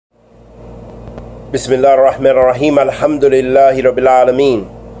Bismillah ar-Rahman ar-Rahim. Alhamdulillahi Rabbil Alameen.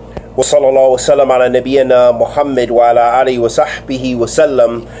 Wa sallallahu wa sallam ala nabiyyina Muhammad wa ala alihi wa sahbihi wa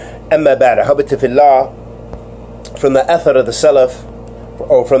sallam. Amma ba'd. Habita fillah. From the athar of the Salaf,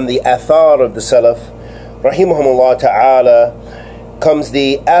 or from the athar of the Salaf, rahimahumullah ta'ala, comes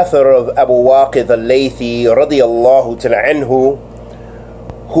the athar of Abu Waqid al-Laythi radiyallahu ta'ala anhu,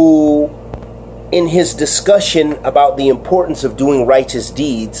 who in his discussion about the importance of doing righteous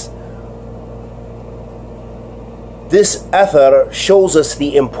deeds, this athar shows us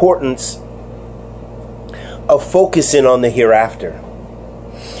the importance of focusing on the hereafter,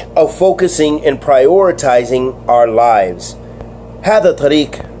 of focusing and prioritizing our lives. هذا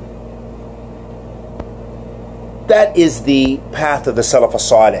طريق, that is the path of the Salaf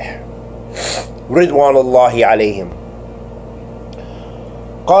as-Salih, Ridwanullahi alayhim.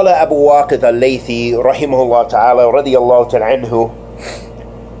 قال أبو واقد الليثي رحمه الله تعالى رضي الله تعالى عنه: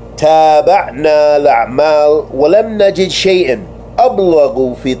 تابعنا الأعمال ولم نجد شيئا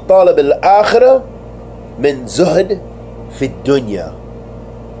أبلغ في طلب الآخرة من زهد في الدنيا.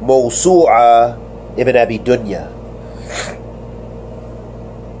 موسوعة ابن أبي دنيا.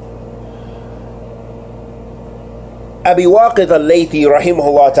 Abi Waqid al-Laythi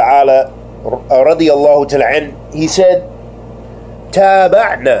rahimahullah ta'ala radiyallahu ta'ala an, he said,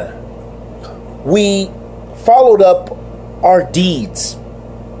 Taba'na, we followed up our deeds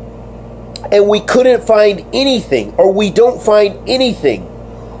and we couldn't find anything, or we don't find anything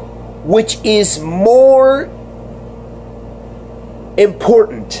which is more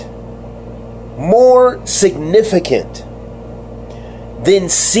important, more significant than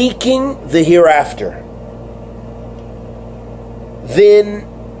seeking the hereafter, than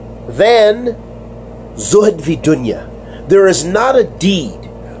zuhd fi dunya. There is not a deed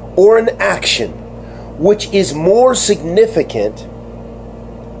or an action which is more significant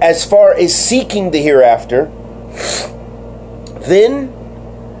as far as seeking the hereafter than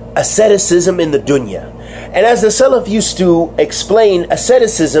asceticism in the dunya. And as the Salaf used to explain,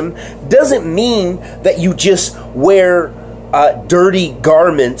 asceticism doesn't mean that you just wear dirty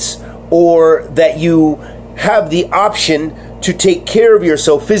garments, or that you have the option to take care of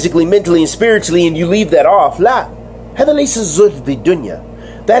yourself physically, mentally, and spiritually, and you leave that off. La, هذا ليس الزهد بالدنيا.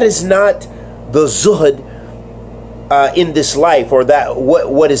 That is not the zuhd in this life, or that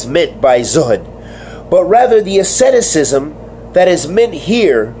what is meant by zuhd, but rather the asceticism that is meant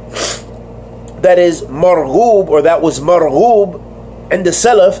here, that is marghub, or that was marghub in the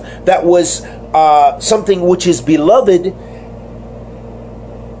Salaf, that was something which is beloved,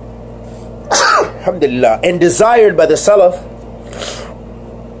 alhamdulillah, and desired by the Salaf,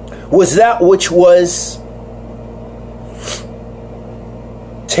 was that which was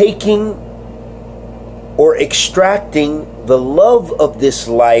taking or extracting the love of this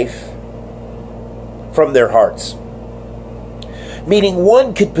life from their hearts. Meaning,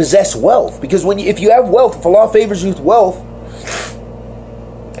 one could possess wealth, because if you have wealth, if Allah favors you with wealth,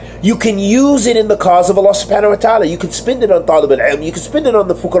 you can use it in the cause of Allah subhanahu wa ta'ala. You can spend it on talib al-ilm, you can spend it on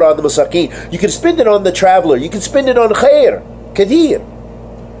the fuqara, the masakeen, you can spend it on the traveler, you can spend it on khair, kathir.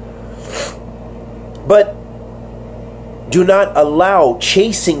 But do not allow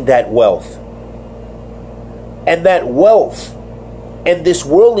chasing that wealth and this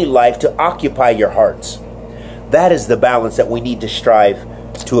worldly life to occupy your hearts. That is the balance that we need to strive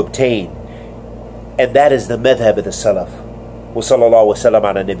to obtain. And that is the madhab of the Salaf. Wa sallallahu wa sallam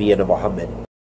ala nabiyyina Muhammad.